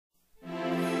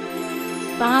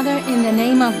Father, in the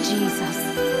name of Jesus,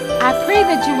 I pray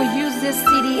that you will use this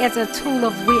city as a tool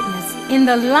of witness in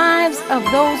the lives of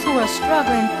those who are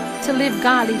struggling to live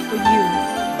godly for you.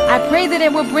 I pray that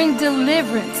it will bring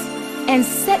deliverance and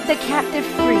set the captive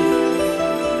free.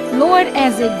 Lord,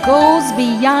 as it goes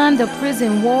beyond the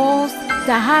prison walls,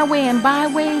 the highway and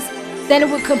byways, that it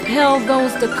will compel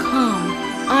those to come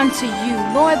unto you.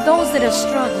 Lord, those that are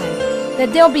struggling,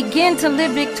 that they'll begin to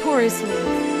live victoriously.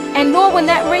 And Lord, when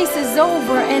that race is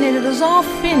over and it is all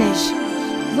finished,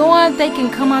 Lord, they can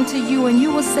come unto you and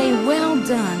you will say, well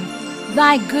done,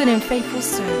 thy good and faithful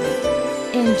servant.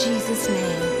 In Jesus'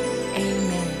 name,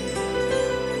 amen.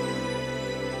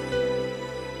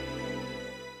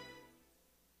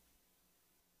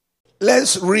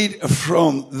 Let's read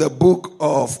from the book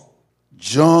of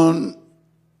John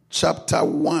chapter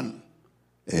 1.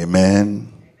 Amen.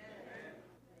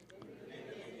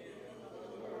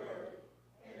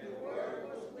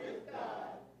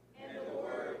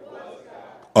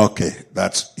 Okay,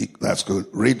 that's good.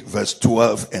 Read verse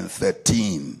 12 and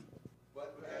 13.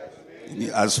 He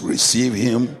has received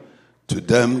him, to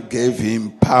them gave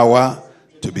him power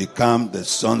to become the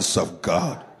sons of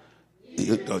God.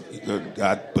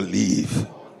 God believe.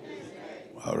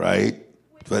 All right.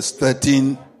 Verse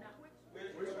 13.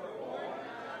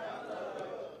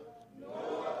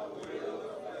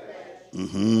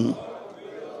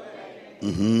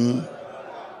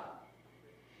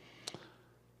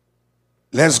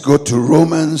 Let's go to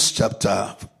Romans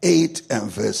chapter 8 and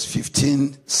verse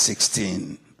 15,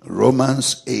 16.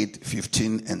 Romans 8,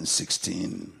 15 and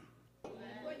 16.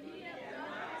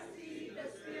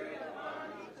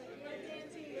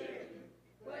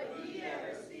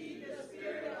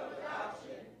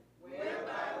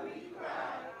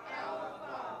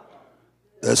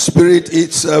 The Spirit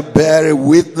itself bear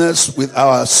witness with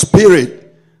our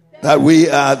spirit that we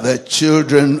are the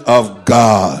children of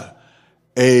God.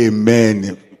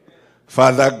 Amen.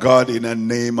 Father God, in the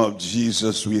name of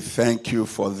Jesus, we thank you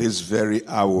for this very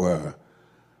hour.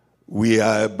 We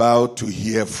are about to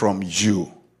hear from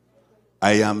you.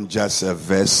 I am just a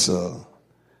vessel.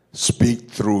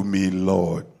 Speak through me,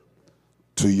 Lord,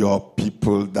 to your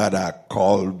people that are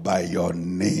called by your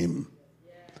name.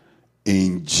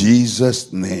 In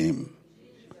Jesus' name,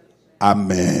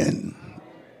 amen.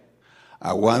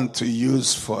 I want to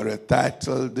use for a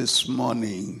title this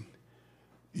morning,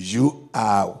 you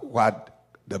are what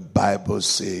the Bible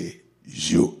says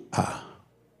you are.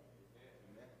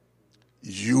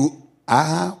 You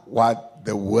are what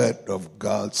the Word of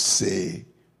God says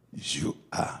you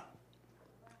are.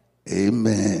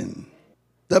 Amen.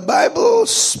 The Bible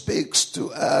speaks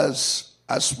to us,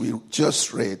 as we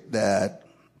just read, that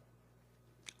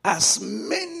as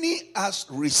many as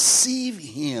receive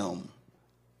him,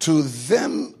 to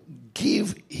them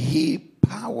give he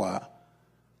power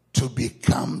to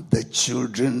become the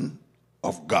children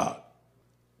of God,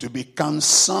 to become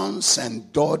sons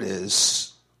and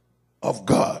daughters of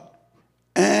God.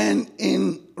 And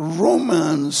in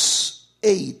Romans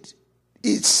 8,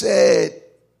 it said,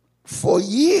 for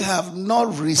ye have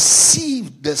not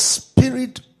received the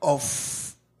spirit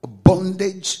of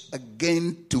bondage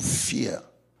again to fear,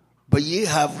 but ye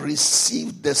have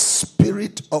received the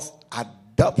spirit of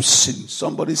adoption.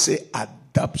 Somebody say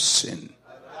adoption.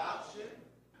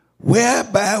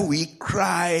 Whereby we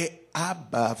cry,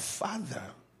 Abba, Father.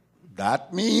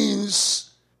 That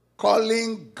means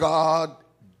calling God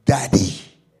Daddy.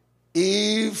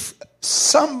 If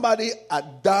somebody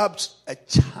adopts a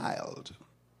child,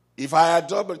 if I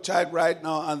adopt a child right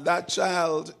now and that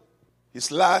child,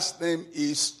 his last name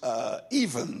is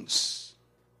Evans.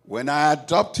 When I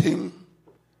adopt him,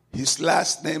 his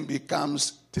last name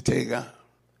becomes Tetega.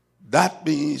 That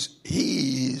means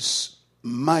he is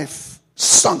my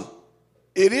son.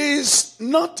 It is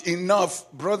not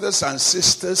enough, brothers and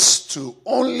sisters, to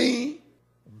only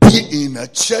be in a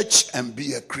church and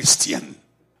be a Christian.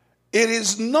 It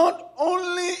is not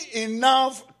only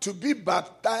enough to be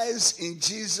baptized in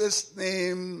Jesus'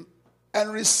 name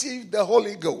and receive the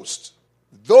Holy Ghost.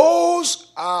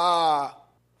 Those are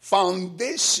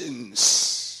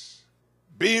foundations.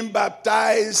 Being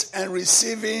baptized and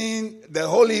receiving the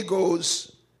Holy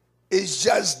Ghost is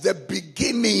just the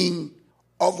beginning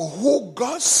of who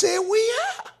God say we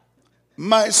are.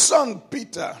 My son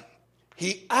Peter,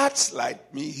 he acts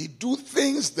like me. He do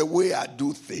things the way I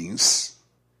do things.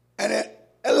 And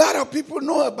a lot of people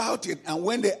know about it. And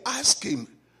when they ask him,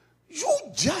 you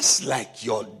just like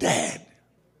your dad.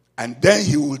 And then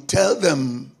he will tell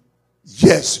them,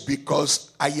 yes,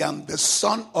 because I am the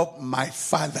son of my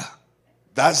father.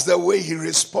 That's the way he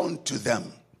responds to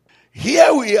them.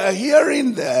 Here we are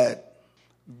hearing that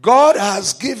God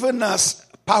has given us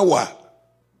power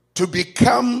to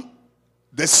become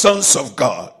the sons of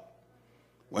God.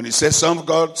 When he says sons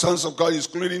of God,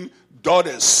 including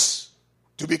daughters,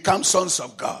 to become sons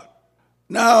of God.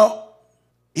 Now,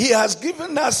 he has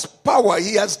given us power.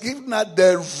 He has given us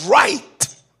the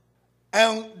right.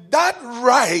 And that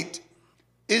right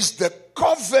is the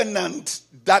covenant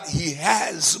that he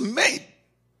has made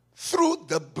through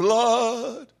the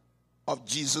blood of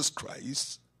Jesus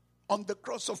Christ on the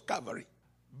cross of Calvary.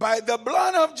 By the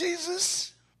blood of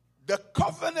Jesus, the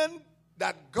covenant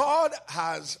that God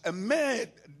has made,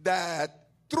 that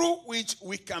through which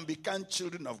we can become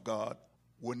children of God,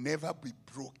 will never be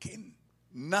broken.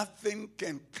 Nothing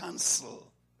can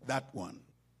cancel that one.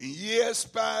 In years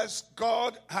past,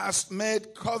 God has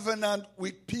made covenant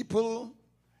with people.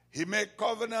 He made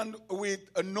covenant with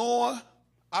Noah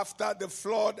after the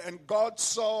flood, and God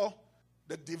saw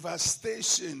the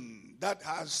devastation that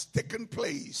has taken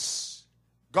place.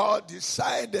 God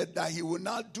decided that he would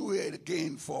not do it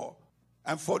again for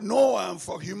Noah and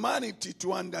for humanity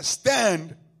to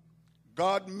understand.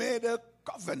 God made a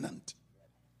covenant,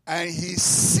 and he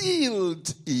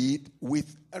sealed it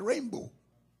with a rainbow.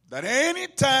 That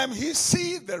anytime he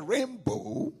sees the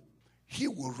rainbow, he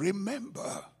will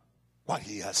remember what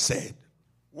he has said.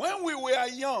 When we were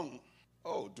young,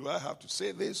 do I have to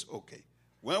say this? Okay.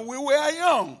 When we were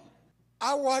young,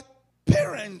 our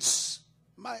parents,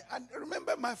 I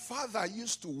remember my father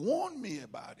used to warn me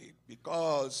about it,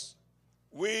 because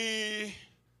we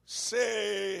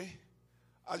say,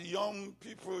 as young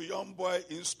people, young boy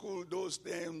in school, those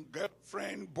days,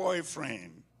 girlfriend,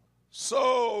 boyfriend.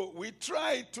 So we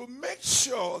try to make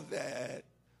sure that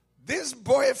this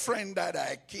boyfriend that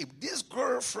I keep, this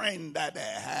girlfriend that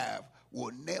I have,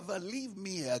 will never leave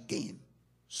me again.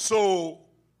 So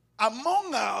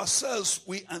among ourselves,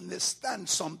 we understand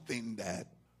something, that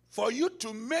for you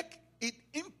to make it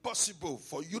impossible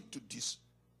for you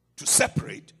to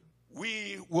separate,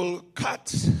 we will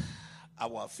cut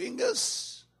our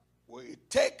fingers. We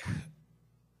take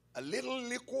a little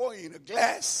liquor in a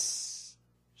glass.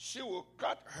 She will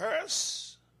cut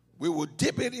hers. We will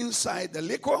dip it inside the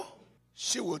liquor.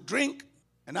 She will drink,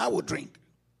 and I will drink.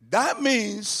 That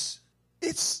means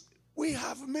we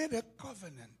have made a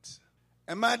covenant.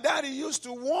 And my daddy used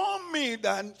to warn me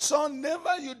that, son,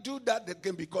 never you do that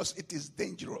again, because it is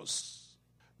dangerous.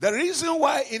 The reason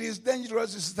why it is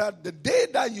dangerous is that the day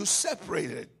that you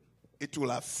separate it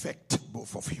will affect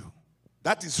both of you.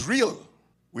 That is real.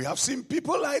 We have seen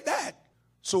people like that.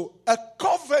 So a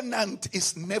covenant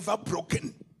is never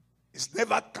broken. It's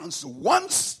never cancelled.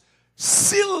 Once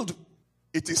sealed,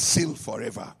 it is sealed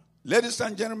forever. Ladies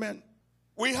and gentlemen,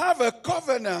 we have a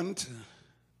covenant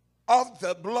of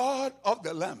the blood of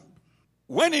the lamb.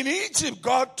 When in Egypt,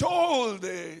 God told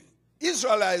the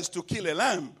Israelites to kill a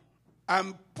lamb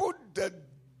and put the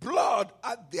blood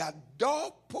at their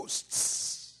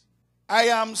doorposts. I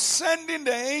am sending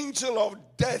the angel of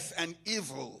death and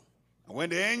evil. And when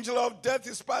the angel of death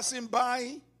is passing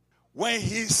by, when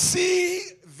he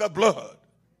sees the blood,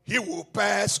 he will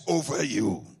pass over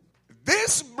you.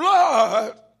 This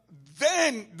blood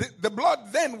then, the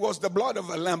blood then was the blood of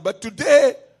a lamb. But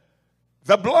today,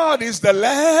 the blood is the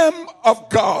Lamb of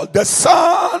God, the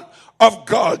Son of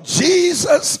God,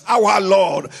 Jesus our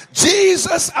Lord,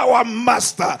 Jesus our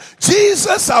Master,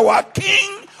 Jesus our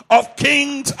King of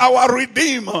Kings, our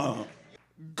Redeemer.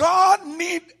 God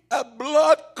needs a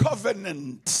blood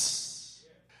covenant.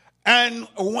 And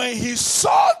when he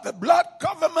saw the blood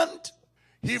covenant,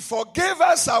 he forgave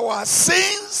us our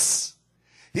sins.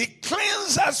 He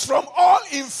cleansed us from all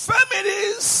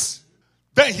infirmities.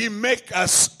 Then he make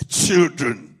us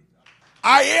children.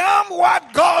 I am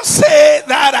what God said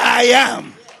that I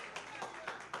am.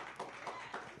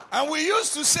 And we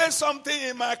used to say something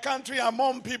in my country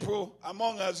among people,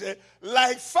 among us,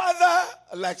 like father,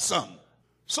 like son.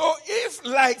 So if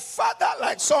like father,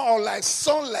 like son, or like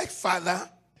son, like father,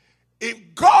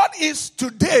 if God is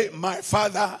today my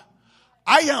father,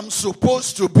 I am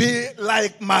supposed to be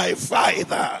like my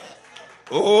father.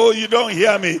 Oh, you don't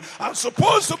hear me. I'm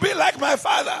supposed to be like my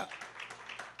father.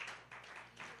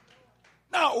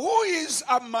 Now, who is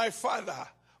my father?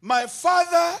 My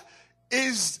father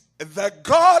is the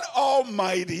God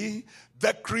Almighty,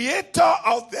 the creator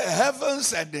of the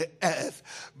heavens and the earth.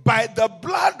 By the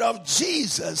blood of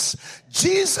Jesus,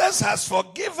 Jesus has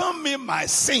forgiven me my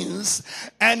sins,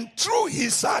 and through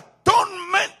his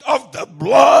atonement of the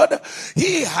blood,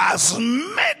 he has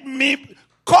made me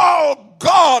call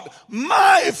God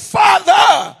my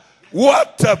Father.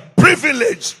 What a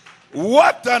privilege.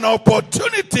 What an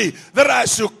opportunity that I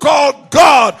should call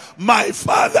God my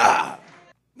Father.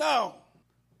 Now,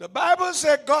 the Bible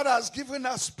said God has given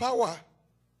us power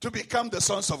to become the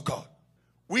sons of God.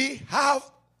 We have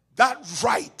that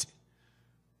right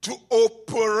to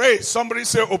operate. Somebody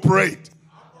say operate.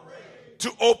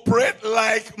 To operate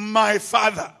like my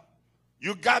Father.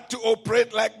 You got to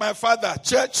operate like my Father.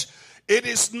 Church, it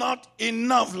is not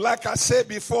enough, like I said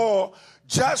before,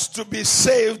 just to be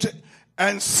saved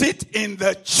and sit in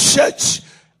the church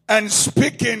and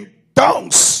speak in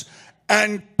tongues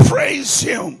and praise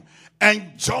Him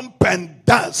and jump and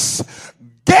dance.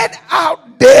 Get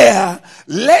out there.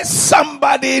 Let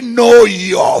somebody know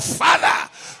your Father.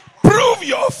 Prove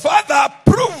your Father.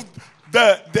 Prove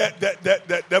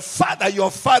the Father,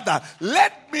 your Father.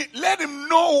 Let them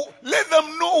know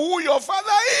who your Father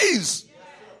is.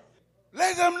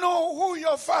 Let them know who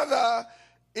your Father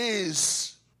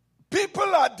is.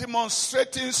 People are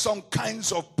demonstrating some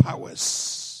kinds of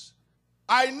powers.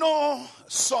 I know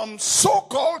some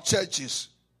so-called churches,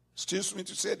 excuse me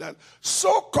to say that,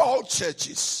 so-called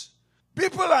churches.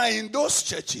 People are in those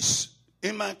churches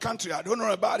in my country. I don't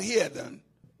know about here then.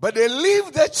 But they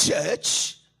leave the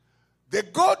church, they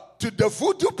go to the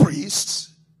voodoo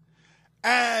priests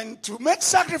and to make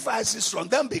sacrifices from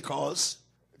them because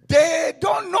they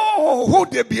don't know who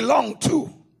they belong to.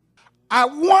 I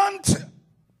want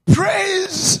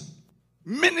Praise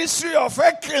Ministry of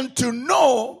Ekin to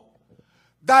know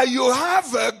that you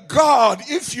have a God.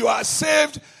 If you are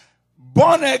saved,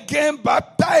 born again,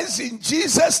 baptized in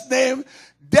Jesus' name,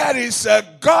 there is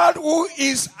a God who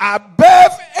is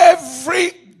above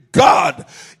every God.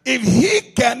 If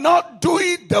He cannot do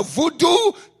it, the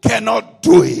voodoo cannot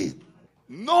do it.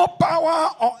 No power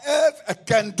on earth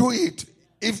can do it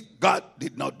if God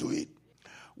did not do it.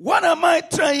 What am I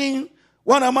trying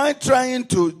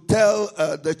to tell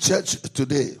the church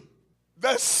today?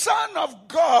 The Son of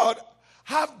God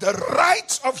have the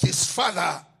rights of His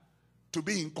Father to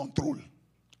be in control.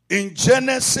 In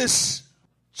Genesis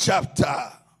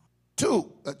chapter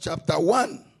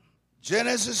 1.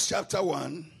 Genesis chapter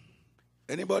 1.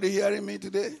 Anybody hearing me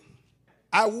today?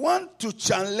 I want to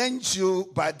challenge you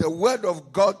by the word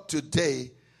of God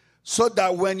today so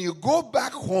that when you go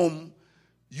back home,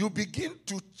 you begin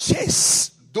to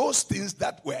chase those things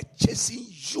that were chasing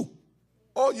you.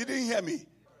 Oh, you didn't hear me?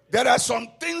 There are some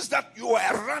things that you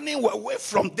are running away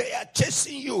from. They are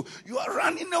chasing you. You are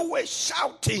running away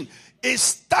shouting.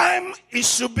 It's time. It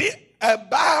should be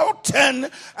about 10.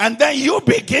 And then you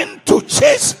begin to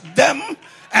chase them.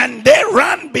 And they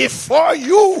run before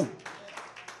you.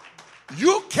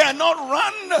 You cannot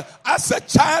run as a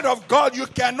child of God. You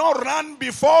cannot run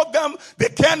before them. They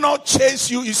cannot chase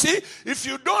you. You see, if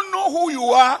you don't know who you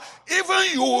are, even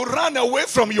you will run away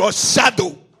from your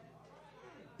shadow.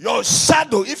 Your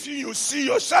shadow. If you see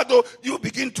your shadow, you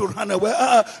begin to run away.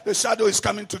 The shadow is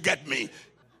coming to get me.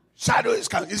 Shadow is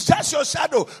coming. It's just your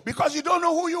shadow because you don't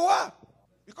know who you are.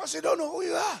 Because you don't know who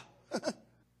you are.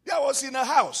 I was in a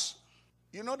house.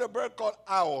 You know the bird called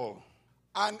owl.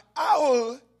 An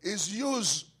owl is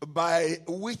used by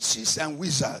witches and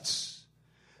wizards.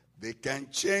 They can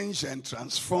change and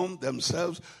transform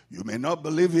themselves. You may not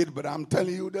believe it, but I'm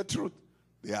telling you the truth.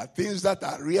 There are things that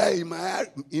are real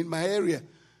in my area.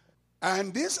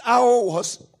 And this owl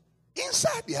was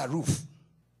inside their roof.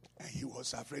 And he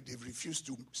was afraid. They refused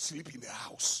to sleep in the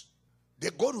house. They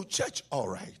go to church, all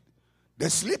right. They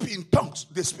sleep in tongues.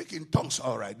 They speak in tongues,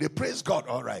 all right. They praise God,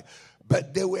 all right.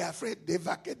 But they were afraid. They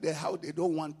vacate the house. They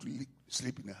don't want to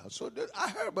sleep in the house. So I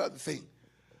heard about the thing.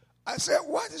 I said,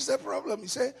 what is the problem? He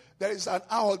said, there is an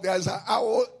owl. There's an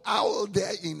owl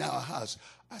there in our house.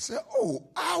 I said, oh,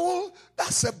 owl?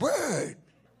 That's a bird.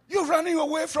 You're running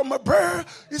away from a bird?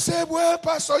 He said, well,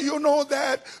 Pastor, you know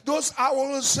that those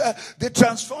owls, they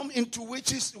transform into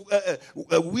witches,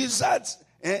 wizards,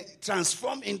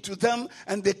 transform into them,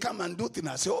 and they come and do things.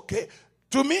 I said, okay.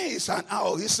 To me, it's an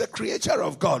owl. It's a creature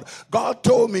of God. God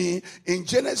told me in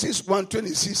Genesis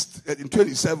 1:26 and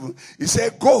 27, He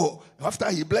said, go.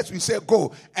 After He blessed me, He said,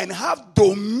 go and have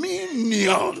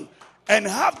dominion. And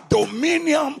have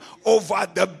dominion over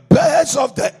the birds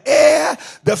of the air,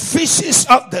 the fishes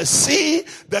of the sea,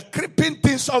 the creeping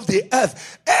things of the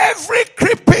earth. Every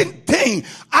creeping thing,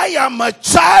 I am a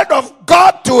child of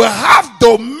God to have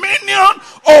dominion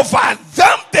over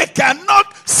them. They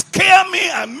cannot scare me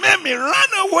and make me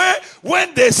run away.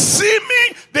 When they see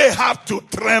me, they have to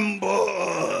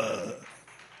tremble.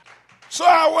 So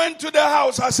I went to the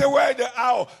house. I said, where is the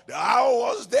owl? The owl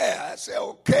was there. I said,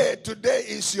 okay, today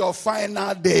is your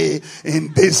final day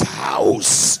in this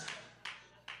house.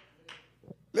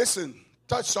 Listen,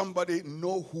 touch somebody,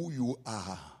 know who you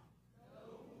are.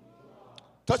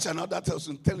 Touch another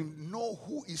person, tell him, know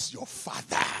who is your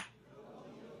father.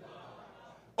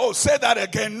 Oh, say that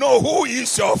again. Know who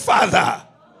is your father.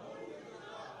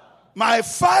 My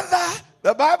Father,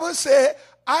 the Bible says,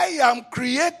 I am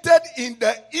created in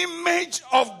the image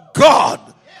of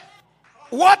God.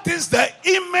 What is the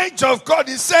image of God?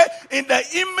 He said, in the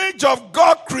image of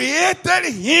God created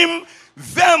him,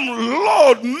 them,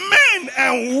 Lord, men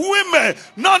and women.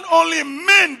 Not only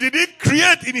men did he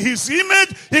create in his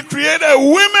image, he created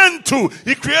women too.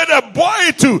 He created a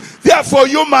boy too. Therefore,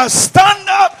 you must stand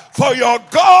up for your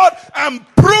God and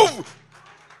prove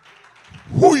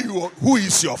who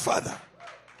is your father.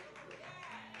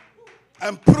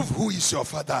 And prove who is your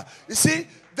father. You see,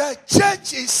 the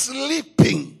church is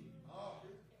sleeping.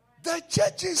 The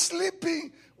church is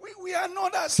sleeping. We are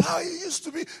not as how it used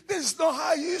to be. This is not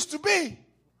how it used to be.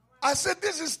 I said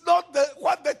this is not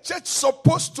what the church is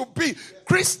supposed to be.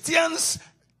 Christians,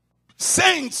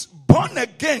 saints, born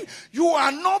again. You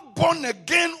are not born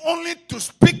again only to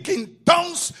speak in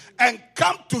tongues and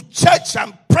come to church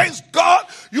and praise God.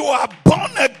 You are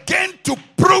born again to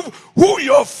prove who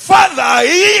your father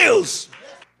is.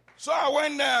 So I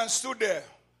went there and stood there.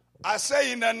 I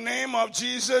say, in the name of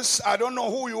Jesus, I don't know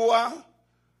who you are.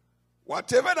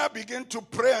 Whatever I begin to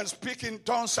pray and speak in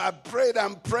tongues, I prayed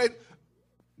and prayed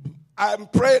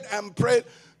and prayed and prayed.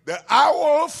 The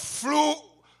owl flew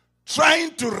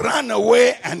trying to run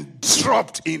away and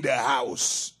dropped in the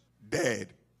house. Dead.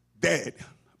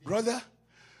 Brother,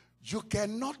 you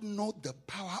cannot know the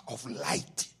power of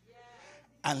light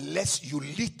unless you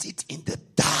lit it in the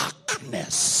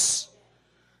darkness.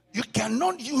 You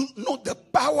cannot know the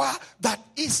power that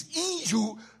is in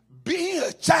you being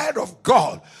a child of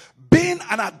God, being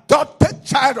an adopted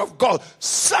child of God,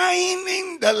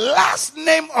 signing the last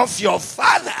name of your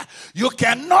father. You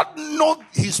cannot know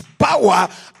his power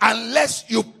unless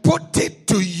you put it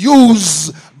to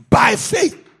use by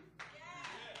faith.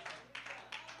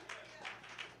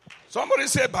 Somebody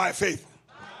say by faith.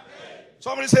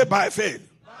 Somebody say by faith.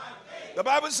 The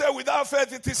Bible says without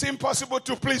faith it is impossible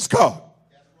to please God.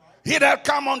 He that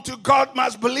come unto God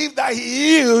must believe that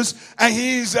he is, and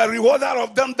he is a rewarder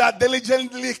of them that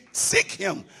diligently seek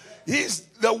him. He is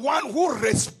the one who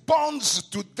responds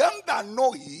to them that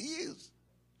know he is.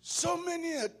 So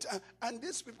many, and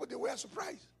these people, they were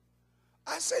surprised.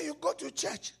 I say, you go to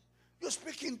church, you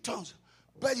speak in tongues,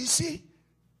 but you see,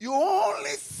 you only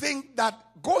think that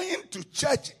going to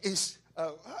church is,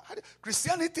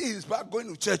 Christianity is about going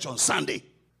to church on Sunday.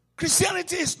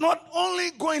 Christianity is not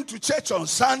only going to church on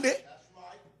Sunday.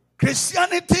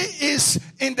 Christianity is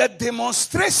in the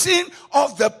demonstration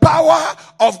of the power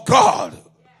of God.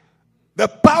 The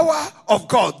power of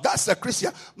God. That's a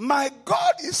Christian. My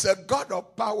God is a God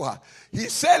of power. He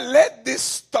said, let this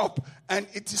stop. And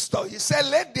it is stopped. He said,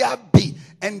 let there be.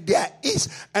 And there is.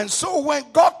 And so when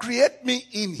God created me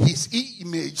in his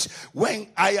image, when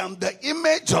I am the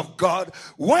image of God,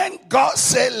 when God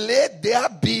said, let there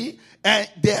be, and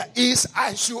there is,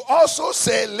 I should also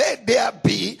say, let there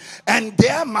be, and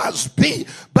there must be.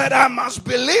 But I must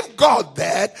believe God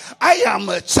that I am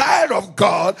a child of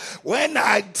God. When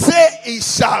I say it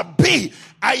shall be,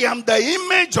 I am the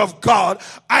image of God.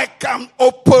 I can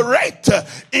operate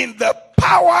in the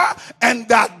power and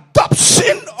the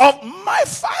adoption of my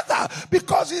father,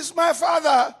 because he's my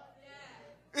father.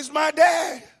 He's my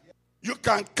dad. You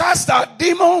can cast out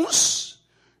demons.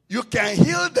 You can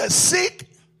heal the sick.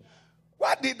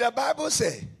 What did the Bible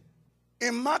say?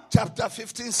 In Mark chapter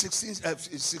 15, 16,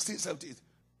 17.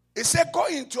 It said, go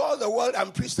into all the world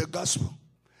and preach the gospel.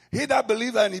 He that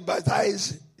believeth and is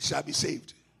baptized shall be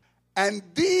saved. And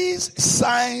these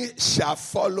signs shall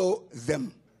follow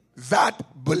them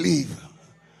that believe.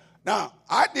 Now,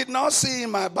 I did not see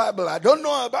in my Bible, I don't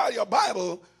know about your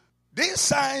Bible, these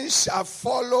signs shall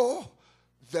follow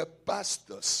the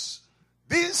pastors.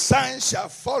 These signs shall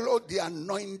follow the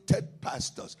anointed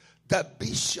pastors, the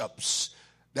bishops,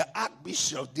 the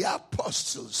archbishops, the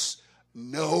apostles.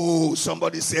 No,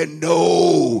 somebody say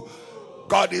no.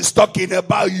 God is talking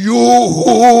about you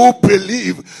who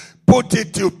believe. Put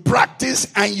it to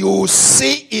practice and you will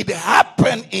see it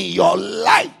happen in your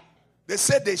life. They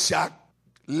said they shall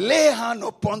lay hand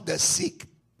upon the sick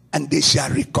and they shall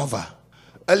recover.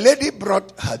 A lady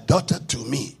brought her daughter to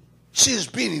me. She's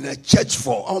been in a church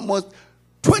for almost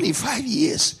 25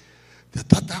 years. The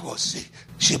daughter was sick.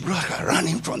 She brought her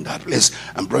running from that place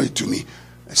and brought it to me.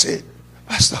 I said,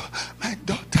 Pastor, my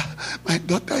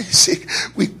daughter is sick.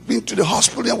 We've been to the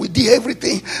hospital and we did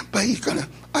everything, but he's gonna.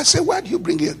 I said, why do you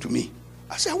bring her to me?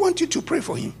 I said, I want you to pray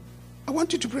for him. I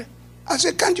want you to pray. I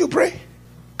said, can't you pray?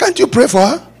 Can't you pray for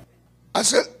her? I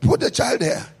said, put the child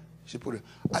there. She put it.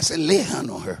 I said, lay hand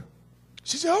on her.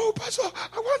 She said, oh, Pastor,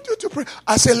 I want you to pray.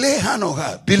 I said, lay hand on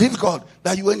her. Believe God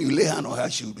that when you lay hand on her,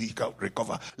 she will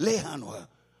recover. Lay hand on her.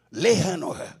 Lay hand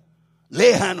on her.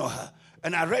 Lay hand on her.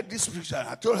 And I read this scripture and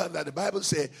I told her that the Bible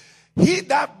says, he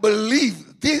that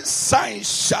believes, these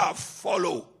signs shall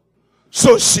follow.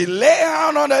 So she lay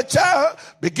hand on the child,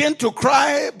 begin to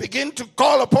cry, begin to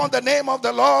call upon the name of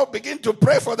the Lord, begin to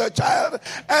pray for the child,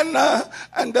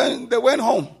 and then they went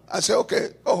home. I said, okay,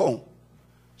 go home.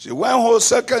 She went home.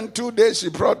 Second 2 days, she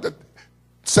brought the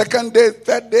second day,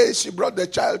 third day, she brought the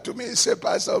child to me. She said,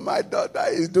 Pastor, my daughter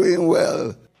is doing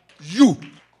well. You,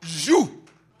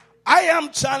 I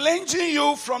am challenging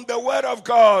you from the word of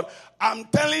God. I'm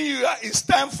telling you that it's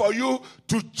time for you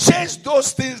to chase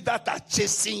those things that are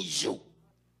chasing you.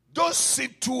 Those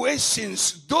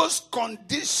situations, those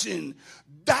conditions,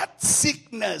 that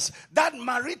sickness, that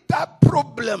marital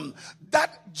problem,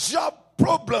 that job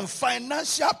problem,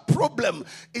 financial problem.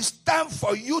 It's time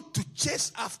for you to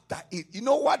chase after it. You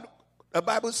know what the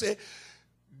Bible says?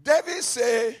 David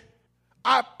said,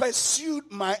 I pursued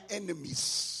my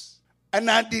enemies and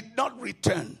I did not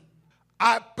return.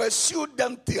 I pursued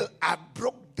them till I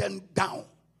broke them down,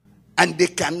 and they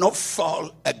cannot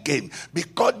fall again,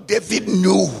 because David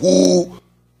knew who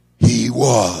he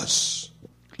was.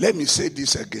 Let me say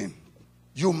this again.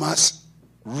 You must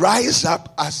rise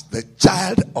up as the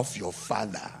child of your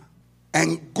father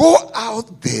and go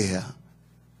out there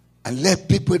and let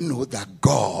people know that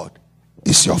God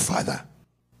is your father.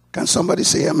 Can somebody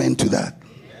say amen to that?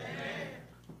 Amen.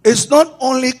 It's not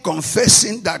only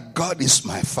confessing that God is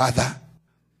my father,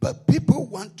 but people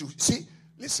want to see.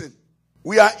 Listen,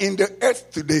 we are in the earth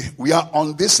today. We are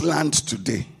on this land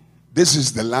today. This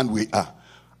is the land we are.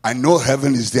 I know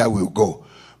heaven is there, we'll go.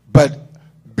 But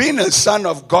being a son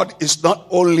of God is not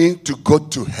only to go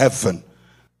to heaven.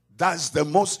 That's the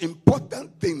most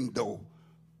important thing, though.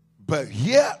 But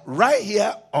here, right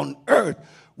here on earth,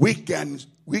 we can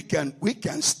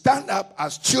stand up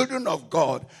as children of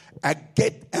God and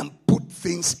get and put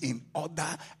things in order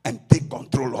and take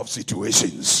control of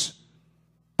situations.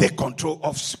 Take control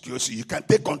of situation. You can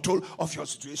take control of your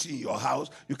situation in your house.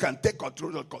 You can take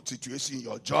control of your situation in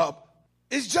your job.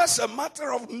 It's just a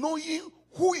matter of knowing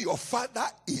who your father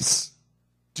is.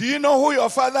 Do you know who your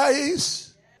father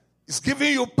is? He's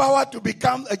giving you power to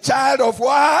become a child of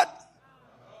what?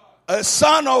 A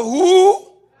son of who?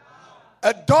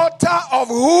 A daughter of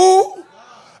who?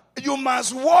 You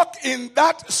must walk in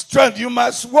that strength. You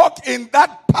must walk in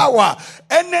that power.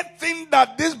 Anything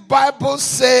that this Bible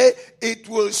says, it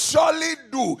will surely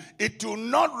do. It will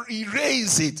not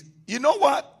erase it. You know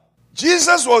what?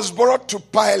 Jesus was brought to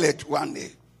Pilate one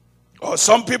day. Or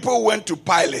some people went to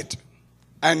Pilate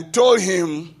and told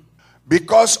him,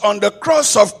 because on the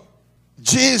cross of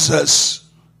Jesus,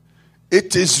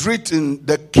 it is written,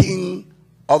 the King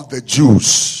of the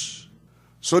Jews.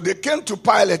 So they came to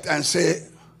Pilate and said,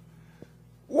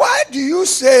 why do you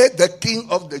say the King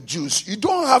of the Jews? You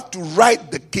don't have to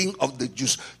write the King of the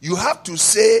Jews. You have to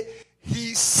say,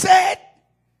 he said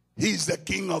he's the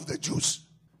King of the Jews.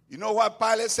 You know what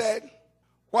Pilate said?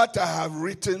 What I have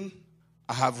written,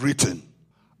 I have written.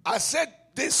 I said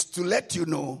this to let you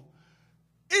know,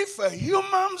 if a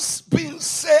human being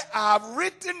say, I have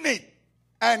written it,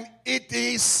 and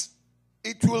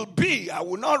it will be, I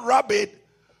will not rub it,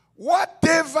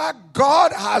 whatever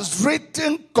God has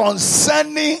written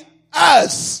concerning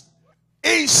us,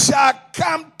 it shall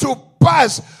come to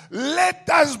pass. Let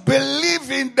us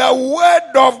believe in the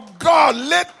word of God.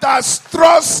 Let us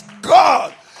trust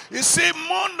God. You see,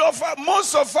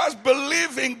 most of us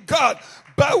believe in God,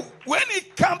 but when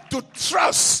it comes to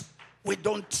trust, we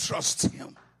don't trust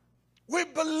him. We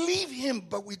believe him,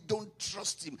 but we don't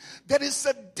trust him. There is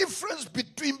a difference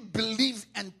between believe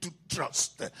and to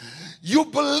trust. You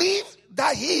believe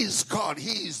that he is God,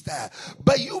 he is there.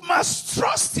 But you must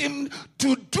trust him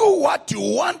to do what you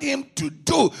want him to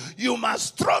do. You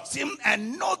must trust him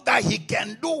and know that he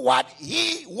can do what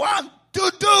he wants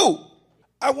to do.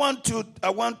 I want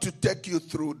to take you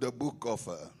through the book of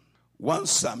 1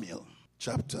 Samuel,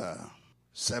 chapter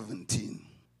 17.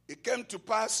 It came to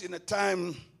pass in a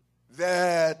time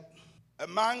that a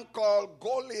man called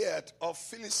Goliath of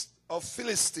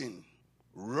Philistine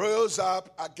rose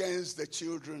up against the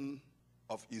children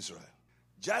of Israel.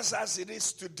 Just as it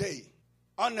is today,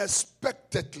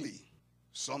 unexpectedly,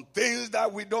 some things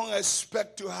that we don't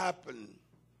expect to happen,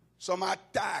 some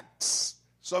attacks,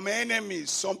 some enemies,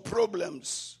 some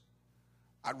problems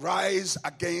arise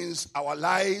against our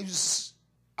lives,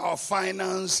 our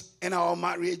finance, and our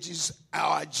marriages,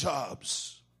 our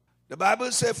jobs. The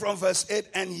Bible says from verse 8,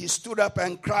 and he stood up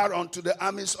and cried unto the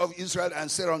armies of Israel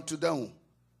and said unto them,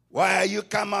 why are you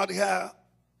come out here?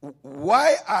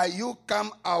 Why are you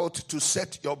come out to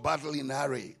set your battle in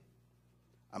array?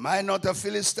 Am I not a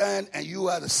Philistine, and you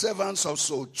are the servants of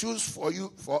Saul? Choose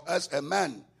for us a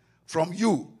man from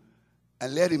you,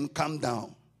 and let him come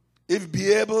down. If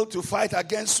be able to fight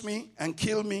against me and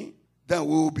kill me, then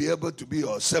we will be able to be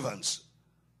your servants.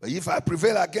 But if I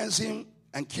prevail against him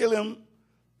and kill him,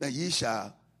 then ye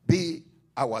shall be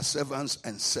our servants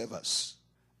and servers.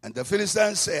 And the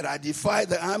Philistines said, I defy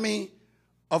the army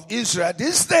of Israel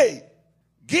this day.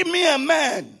 Give me a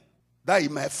man that he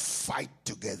may fight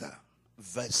together.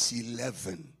 Verse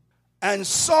 11. And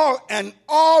Saul and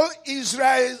all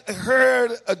Israel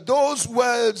heard those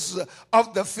words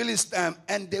of the Philistines,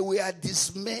 and they were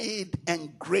dismayed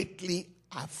and greatly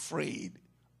afraid.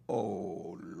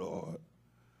 Oh, Lord.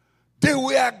 They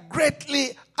were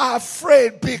greatly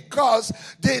afraid because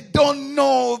they don't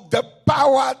know the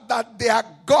power that their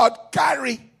God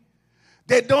carry.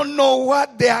 They don't know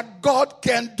what their God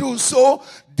can do. So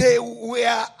they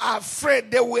were afraid.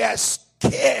 They were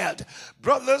scared.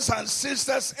 Brothers and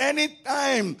sisters,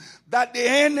 anytime that the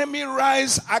enemy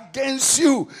rise against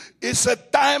you, it's a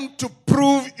time to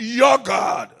prove your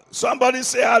God. Somebody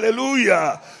say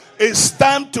hallelujah. It's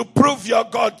time to prove your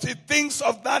God. The things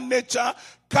of that nature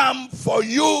come for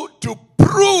you to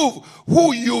prove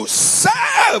who you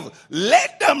serve.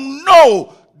 Let them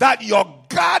know that your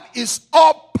God is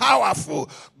all powerful.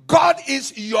 God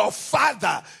is your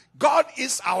Father. God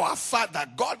is our Father.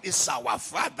 God is our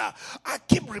Father. I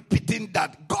keep repeating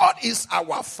that. God is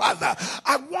our Father.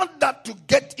 I want that to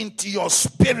get into your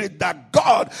spirit, that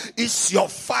God is your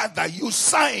Father. You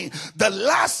sign the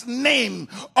last name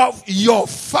of your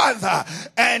Father,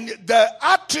 and the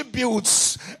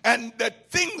attributes and the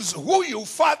things who your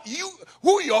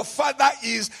Father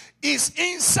is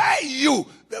inside you.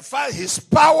 The Father, his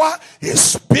power, his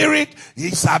spirit,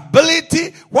 his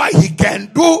ability, what he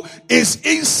can do is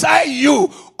inside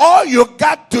you. All you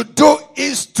got to do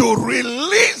is to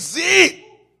release it.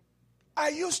 I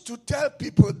used to tell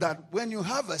people that when you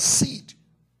have a seed,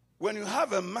 when you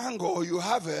have a mango or you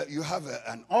have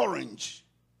an orange,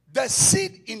 the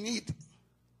seed in it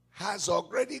has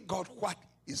already got what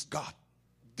is God.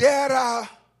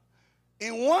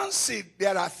 In one seed,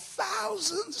 there are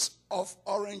thousands of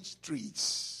orange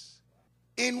trees.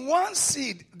 In one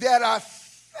seed, there are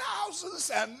thousands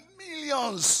and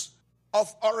millions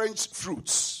of orange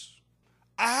fruits.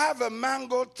 I have a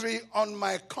mango tree on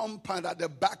my compound at the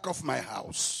back of my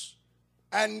house.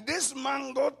 And this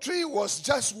mango tree was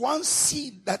just one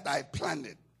seed that I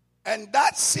planted. And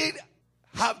that seed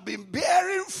have been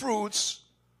bearing fruits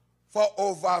for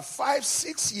over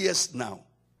 5-6 years now.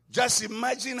 Just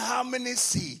imagine how many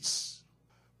seeds.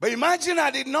 But imagine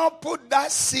I did not put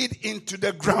that seed into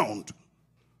the ground.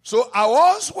 So I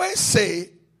always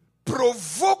say,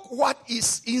 provoke what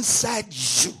is inside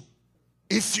you.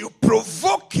 If you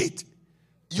provoke it,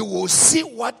 you will see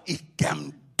what it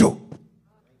can do.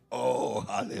 Oh,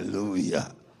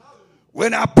 hallelujah.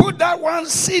 When I put that one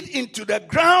seed into the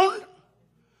ground,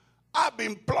 I've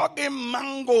been plucking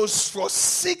mangoes for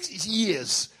 6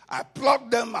 years. I pluck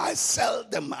them, I sell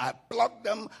them, I pluck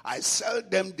them, I sell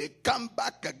them, they come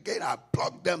back again, I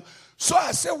pluck them. So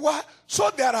I say, what?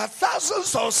 So there are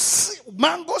thousands of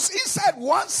mangoes inside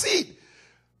one seed.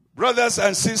 Brothers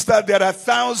and sisters, there are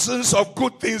thousands of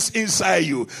good things inside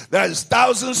you. There is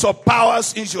thousands of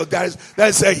powers in you. There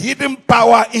is a hidden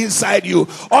power inside you.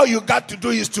 All you got to do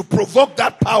is to provoke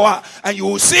that power and you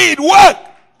will see it work.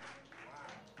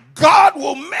 God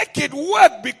will make it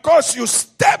work because you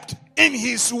stepped in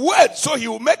his word, so he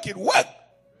will make it work.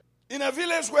 In a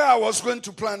village where I was going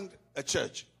to plant a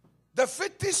church, the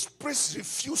fetish priest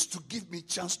refused to give me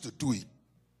chance to do it.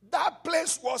 That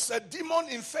place was a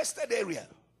demon-infested area.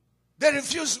 They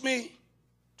refused me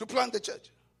to plant the church.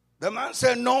 The man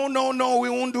said, no, we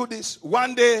won't do this.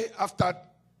 One day, after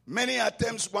many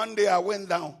attempts, one day I went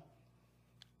down.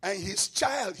 And his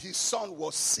son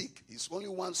was sick. His only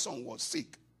one son was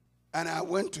sick. And I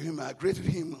went to him, I greeted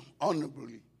him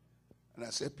honorably. And I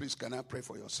said, please, can I pray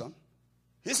for your son?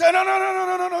 He said,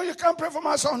 no, you can't pray for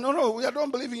my son. No, I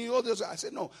don't believe in you. All this. I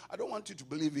said, no, I don't want you to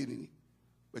believe in it.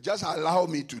 But just allow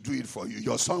me to do it for you.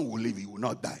 Your son will live, he will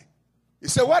not die. He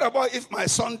said, what about if my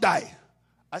son die?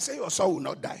 I said, your son will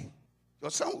not die. Your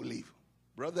son will live.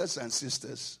 Brothers and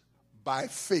sisters, by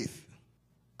faith,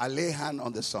 I lay hand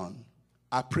on the son.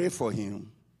 I pray for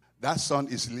him. That son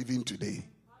is living today.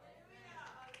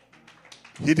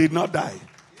 He did not die.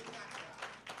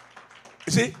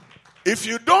 You see, if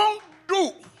you don't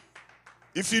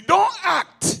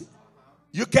act,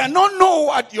 you cannot know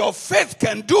what your faith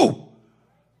can do.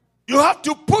 You have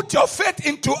to put your faith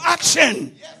into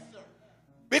action.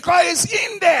 Because it's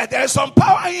in there. There is some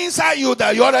power inside you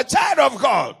that you're a child of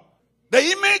God. The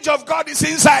image of God is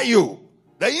inside you.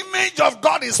 The image of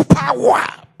God is power.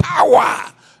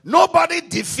 Power. Nobody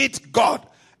defeats God.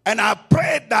 And I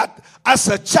pray that as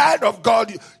a child of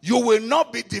God, you will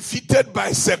not be defeated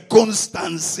by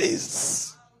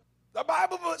circumstances. The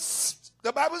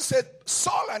Bible said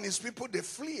Saul and his people, they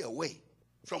flee away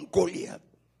from Goliath.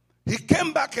 He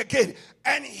came back again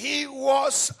and he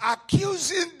was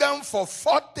accusing them for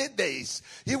 40 days.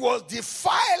 He was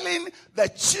defiling the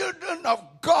children of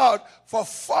God for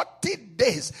 40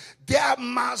 days. There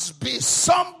must be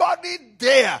somebody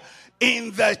there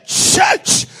in the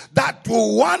church that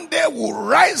will one day will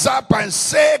rise up and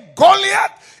say,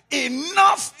 Goliath,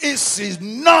 enough is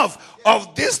enough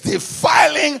of this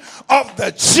defiling of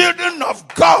the children of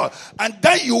God. And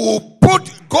then you will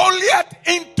put Goliath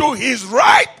into his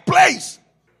right place.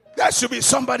 There should be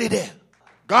somebody there.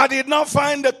 God did not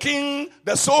find the king.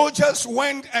 The soldiers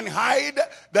went and hid.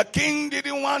 The king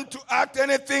didn't want to act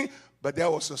anything. But there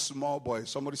was a small boy.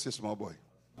 Somebody say small boy.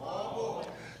 Small boy.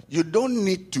 You don't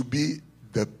need to be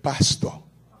the pastor.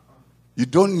 You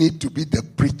don't need to be the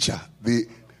preacher. You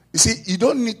see, you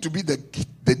don't need to be the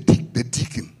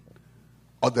deacon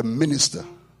or the minister.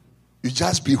 You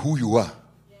just be who you are.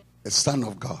 The son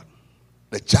of God.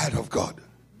 The child of God.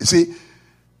 You see,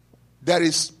 there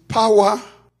is power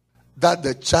that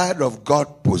the child of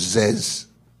God possesses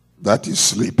that is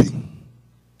sleeping.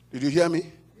 Did you hear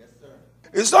me? Yes, sir.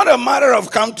 It's not a matter of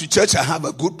come to church and have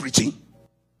a good preaching.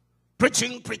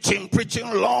 Preaching,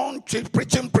 long,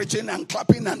 preaching, and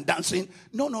clapping and dancing.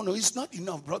 No. It's not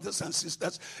enough, brothers and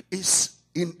sisters.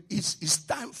 It's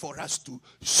time for us to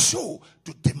show,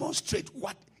 to demonstrate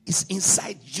what is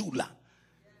inside you.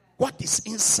 What is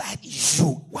inside you?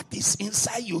 What is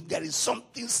inside you? There is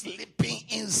something sleeping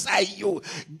inside you.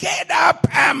 Get up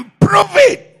and prove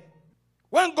it.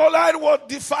 When Goliath was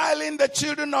defiling the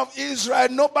children of Israel,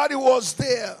 nobody was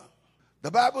there.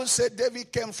 The Bible said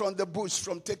David came from the bush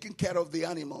from taking care of the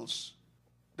animals.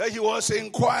 That he was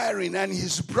inquiring, and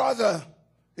his brother,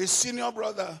 his senior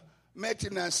brother, met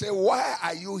him and said, why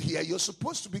are you here? You're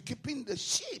supposed to be keeping the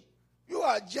sheep. You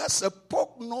are just a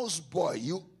poke-nosed boy.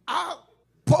 You are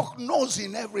poke-nosed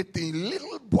in everything.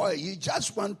 Little boy, you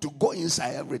just want to go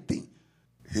inside everything.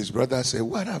 His brother said,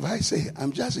 what have I said?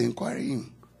 I'm just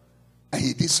inquiring. And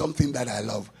he did something that I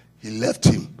love. He left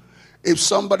him. If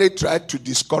somebody tried to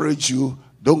discourage you,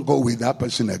 don't go with that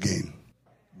person again.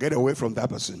 Get away from that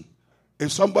person.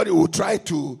 If somebody will try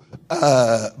to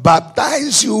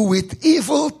baptize you with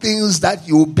evil things that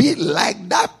you'll be like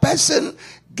that person,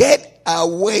 get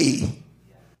away.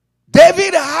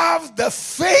 David had the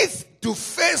faith to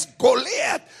face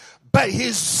Goliath, but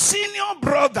his senior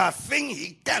brother think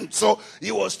he can't, so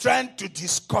he was trying to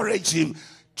discourage him.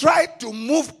 Try to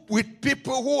move with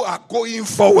people who are going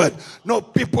forward,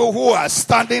 not people who are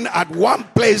standing at one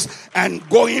place and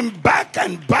going back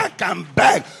and back and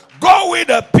back. Go with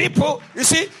the people. You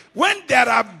see, when there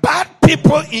are bad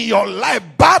people in your life,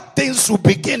 bad things will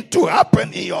begin to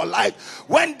happen in your life.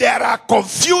 When there are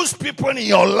confused people in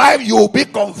your life, you will be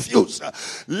confused.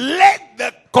 Let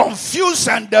the confused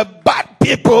and the bad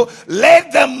people,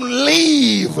 let them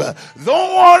leave.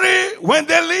 Don't worry. When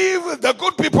they leave, the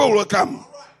good people will come.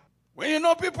 When you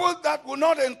know people that will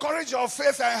not encourage your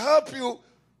faith and help you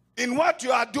in what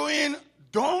you are doing,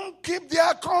 don't keep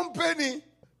their company.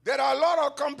 There are a lot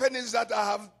of companies that I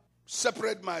have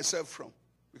separated myself from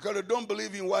because they don't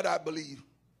believe in what I believe.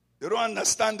 They don't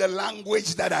understand the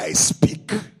language that I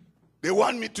speak. They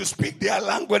want me to speak their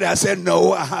language. I said,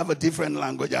 no, I have a different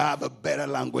language. I have a better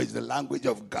language, the language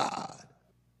of God.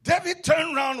 David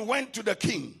turned around, went to the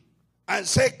king and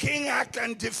said, King, I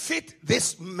can defeat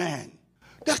this man.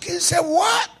 The king said,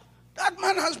 what? That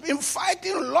man has been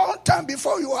fighting a long time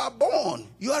before you are born.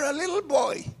 You are a little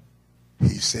boy.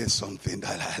 He said something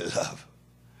that I love.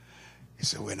 He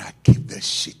said, when I keep the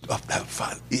sheep of that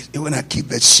father, when I keep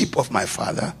the sheep of my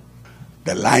father,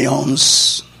 the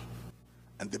lions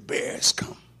and the bears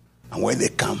come. And when they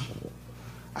come,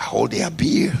 I hold their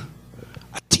beard,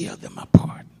 I tear them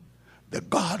apart. The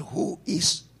God who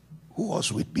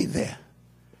was with me there,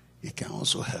 he can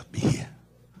also help me here.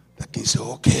 The king said,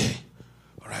 okay,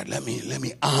 all right, let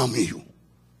me arm you.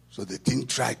 So the king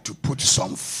tried to put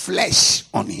some flesh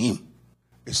on him.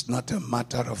 It's not a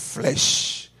matter of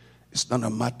flesh. It's not a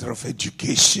matter of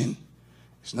education.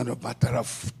 It's not a matter of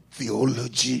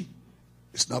theology.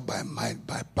 It's not by might,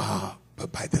 by power,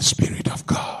 but by the Spirit of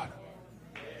God.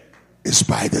 It's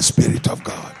by the Spirit of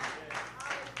God.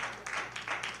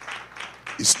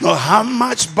 It's not how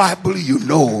much Bible you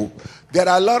know. There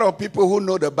are a lot of people who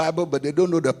know the Bible, but they don't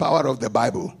know the power of the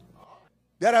Bible.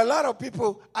 There are a lot of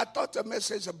people. I taught a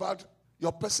message about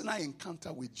your personal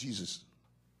encounter with Jesus.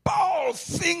 Paul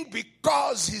think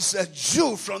because he's a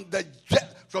Jew from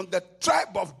the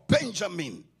tribe of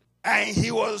Benjamin, and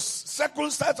he was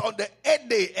circumcised on the 8th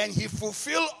day, and he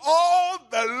fulfilled all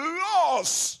the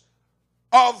laws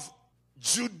of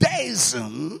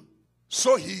Judaism,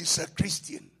 so he is a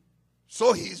Christian.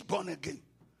 So he is born again.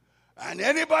 And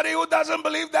anybody who doesn't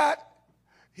believe that,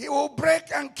 he will break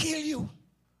and kill you.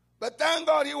 But thank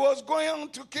God he was going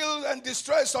to kill and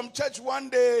destroy some church one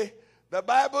day. The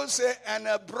Bible says, and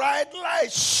a bright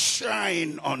light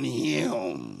shine on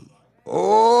him.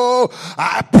 Oh,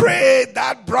 I pray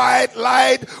that bright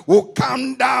light will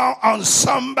come down on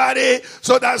somebody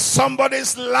so that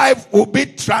somebody's life will be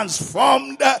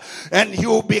transformed and he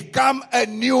will become a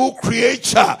new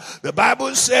creature. The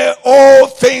Bible says all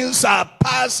things are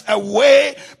passed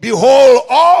away. Behold,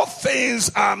 all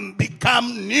things are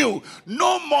become new.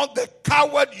 No more the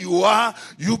coward you are.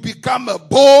 You become a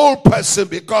bold person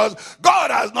because God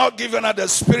has not given us the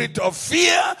spirit of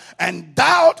fear and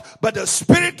doubt, but the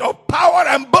spirit of power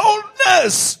and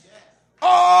boldness.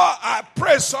 Oh, I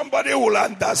pray somebody will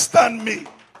understand me.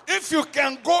 If you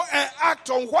can go and act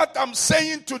on what I'm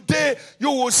saying today, you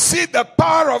will see the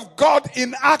power of God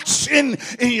in action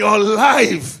in your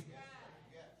life.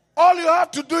 All you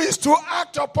have to do is to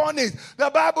act upon it. The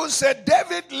Bible said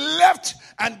David left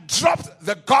and dropped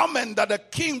the garment that the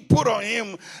king put on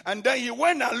him, and then he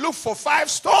went and looked for 5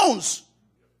 stones,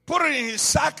 put it in his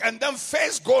sack, and then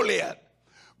faced Goliath.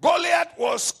 Goliath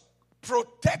was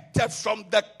protected from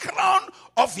the crown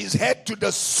of his head to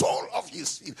the sole of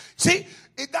his feet. See,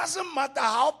 it doesn't matter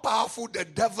how powerful the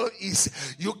devil is.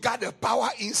 You got the power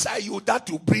inside you that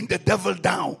will bring the devil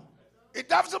down. It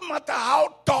doesn't matter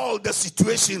how tall the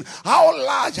situation, how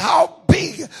large, how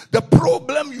big the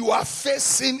problem you are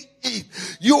facing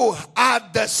is. You are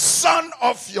the son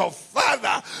of your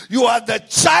father. You are the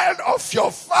child of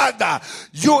your father.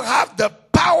 You have the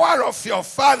power of your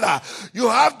father. You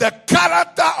have the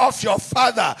character of your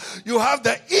father. You have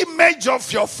the image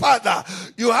of your father.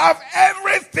 You have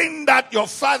everything that your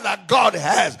father God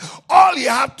has. All you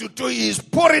have to do is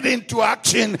put it into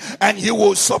action and he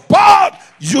will support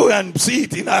you and see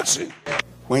it in action.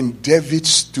 When David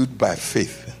stood by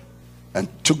faith and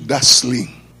took that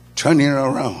sling, turning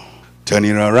around,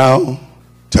 turning around,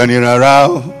 turning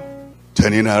around,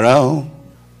 turning around,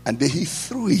 and then he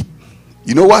threw it.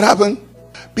 You know what happened?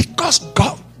 Because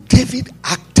David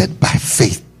acted by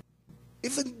faith.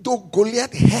 Even though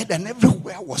Goliath's head and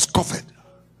everywhere was covered,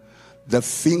 the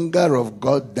finger of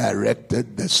God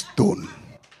directed the stone.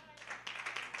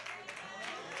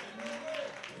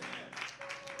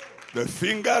 The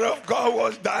finger of God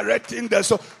was directing the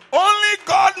stone. Only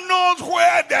God knows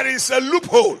where there is a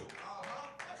loophole.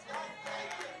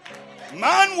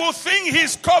 Man will think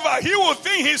he's covered. He will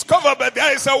think he's covered, but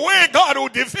there is a way God will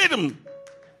defeat him.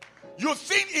 You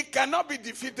think it cannot be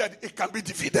defeated, it can be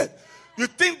defeated. You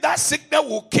think that sickness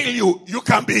will kill you, you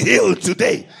can be healed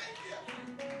today.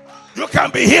 You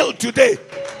can be healed today.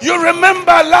 You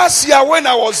remember last year when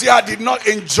I was here, I did not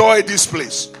enjoy this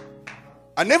place.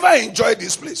 I never enjoyed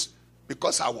this place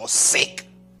because I was sick.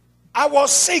 I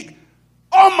was sick.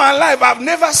 All my life, I've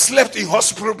never slept in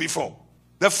hospital before.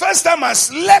 The first time I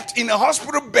slept in a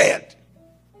hospital bed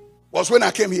was when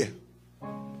I came here.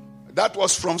 That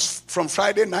was from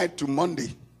Friday night to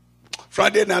Monday.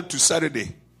 Friday night to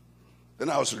Saturday. Then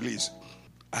I was released.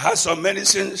 I had some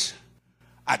medicines.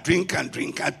 I drink and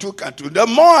drink. I took and took. The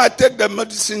more I take the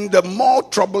medicine, the more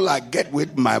trouble I get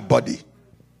with my body.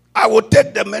 I would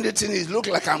take the medicine. It looked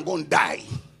like I'm going to die.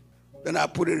 Then I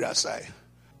put it aside.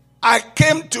 I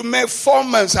came to make 4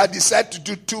 months. I decided to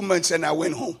do 2 months and I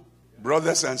went home.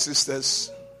 Brothers and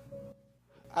sisters,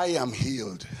 I am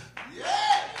healed.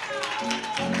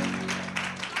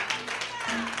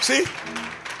 See?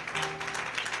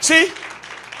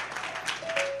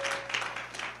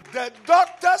 The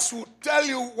doctors will tell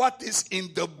you what is in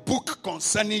the book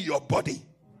concerning your body.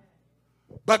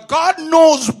 But God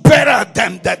knows better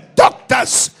than the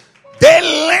doctors. They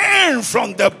learn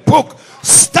from the book.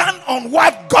 Stand on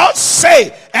what God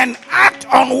says and act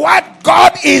on what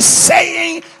God is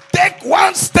saying. Take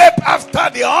one step after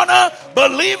the other,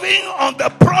 believing on the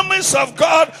promise of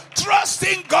God,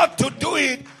 trusting God to do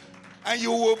it. And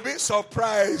you will be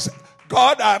surprised.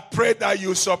 God, I pray that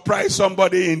you surprise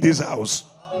somebody in this house.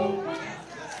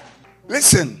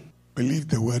 Listen, believe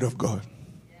the word of God.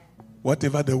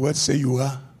 Whatever the word say you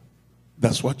are,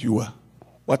 that's what you are.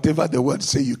 Whatever the word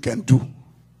say you can do,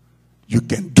 you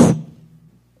can do.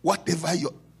 Whatever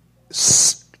you...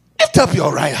 Lift up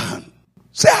your right hand.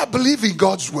 Say, I believe in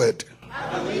God's word.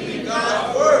 I believe in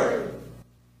God's word.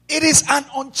 It is an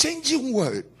unchanging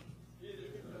word.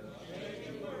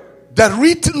 The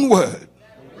written word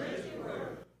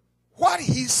What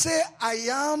he say I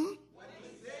am,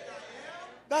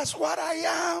 that's what I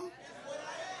am.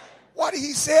 What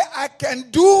he say I can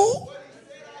do,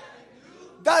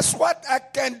 that's what I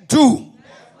can do.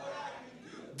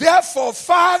 Therefore,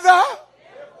 Father,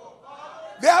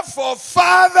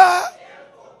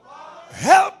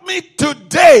 help me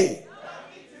today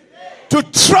to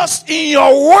trust in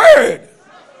your word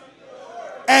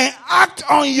and act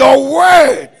on your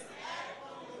word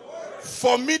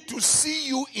for me to see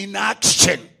you in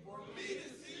action.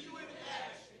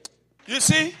 You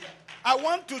see, I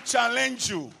want to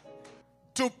challenge you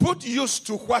to put use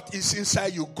to what is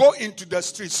inside you. Go into the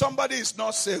street. Somebody is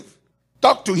not saved.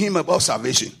 Talk to him about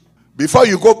salvation. Before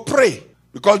you go, pray.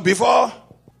 Because before,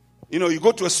 you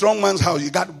go to a strong man's house,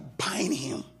 you got to bind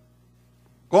him.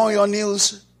 Go on your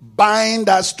knees, bind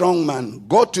that strong man.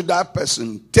 Go to that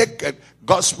person, take a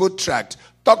gospel tract,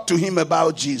 talk to him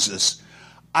about Jesus.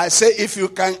 I say, if you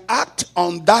can act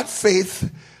on that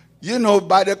faith,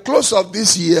 by the close of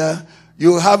this year,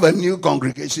 you have a new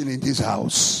congregation in this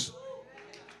house.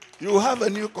 You have a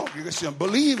new congregation.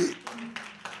 Believe it.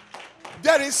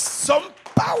 There is some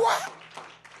power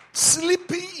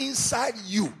sleeping inside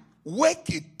you. Wake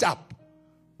it up.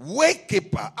 Wake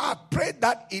it up. I pray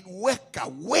that it wake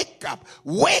up. Wake up.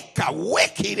 Wake up.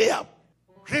 Wake it up.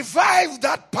 Revive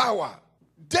that power.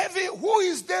 David, who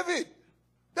is David?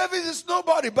 David is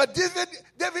nobody, but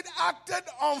David acted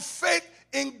on faith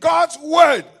in God's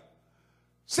word.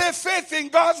 Say faith in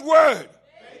God's word.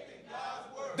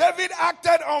 David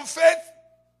acted on faith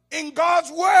in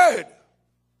God's word.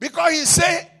 Because he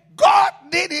said, God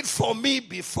did it for me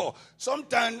before.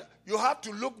 Sometimes you have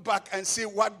to look back and see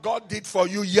what God did for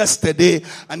you yesterday.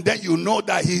 And then you know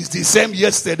that he's the same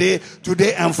yesterday,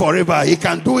 today, and forever. He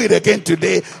can do it again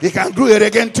today. He can do it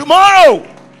again tomorrow.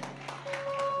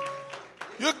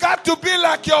 You got to be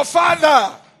like your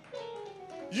father.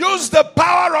 Use the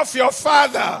power of your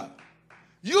father.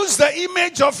 Use the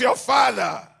image of your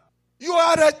father. You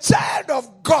are a child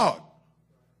of God.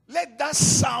 Let that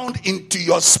sound into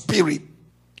your spirit.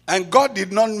 And God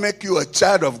did not make you a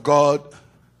child of God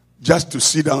just to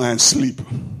sit down and sleep.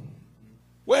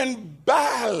 When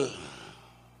Baal,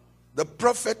 the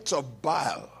prophets of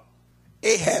Baal,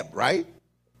 Ahab, right,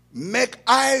 make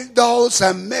idols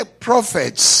and make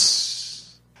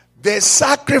prophets, they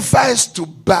sacrifice to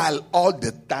Baal all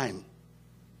the time.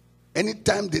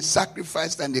 Anytime they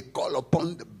sacrifice and they call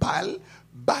upon the Baal,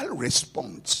 Baal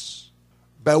responds.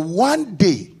 But one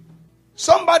day,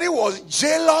 somebody was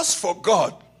jealous for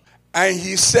God. And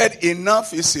he said,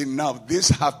 enough is enough. This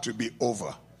has to be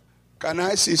over. Can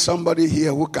I see somebody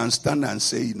here who can stand and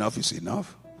say enough is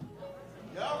enough?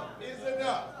 Enough is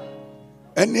enough.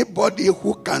 Anybody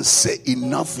who can say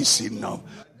enough is enough.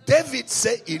 David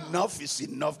said enough is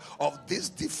enough of this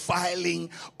defiling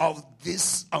of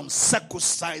this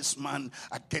uncircumcised man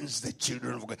against the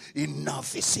children of God.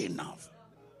 Enough is enough.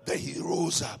 Then he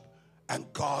rose up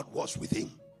and God was with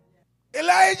him.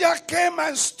 Elijah came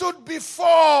and stood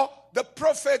before the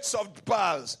prophets of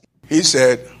Baal. He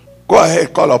said, go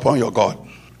ahead, call upon your God.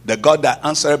 The God that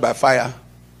answered by fire,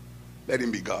 let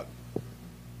him be God.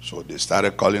 So they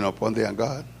started calling upon their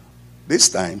God. This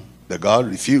time, the God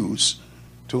refused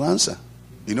to answer.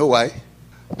 You know why?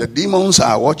 The demons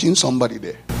are watching somebody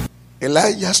there.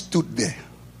 Elijah stood there.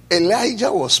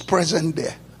 Elijah was present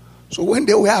there. So when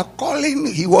they were calling,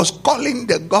 he was calling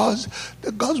the gods.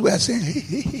 The gods were saying,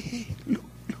 hey, look.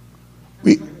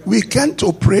 We can't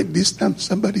operate this time.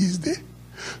 Somebody is there.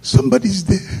 Somebody's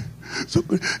there.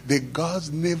 The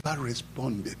gods never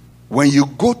responded. When you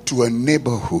go to a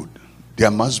neighborhood,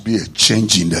 there must be a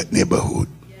change in that neighborhood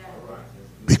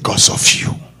because of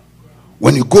you.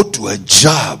 When you go to a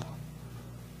job,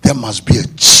 there must be a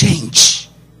change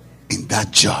in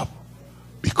that job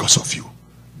because of you.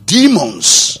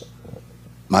 Demons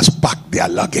must pack their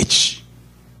luggage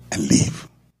and leave.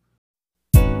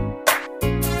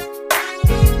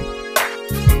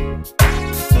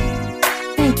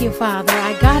 Thank you, Father.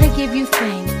 I gotta give you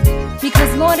thanks.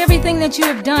 Because, Lord, everything that you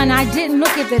have done, I didn't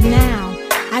look at the now.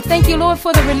 I thank you, Lord,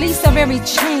 for the release of every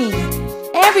chain.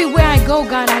 Everywhere I go,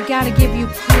 God, I gotta give you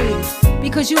praise.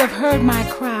 Because you have heard my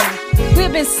cry. We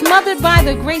have been smothered by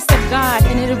the grace of God,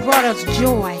 and it has brought us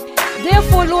joy.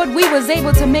 Therefore, Lord, we was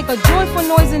able to make a joyful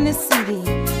noise in this city.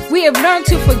 We have learned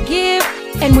to forgive,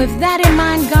 and with that in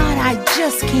mind, God, I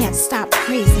just can't stop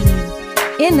praising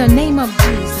you. In the name of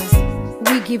Jesus,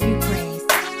 we give you praise.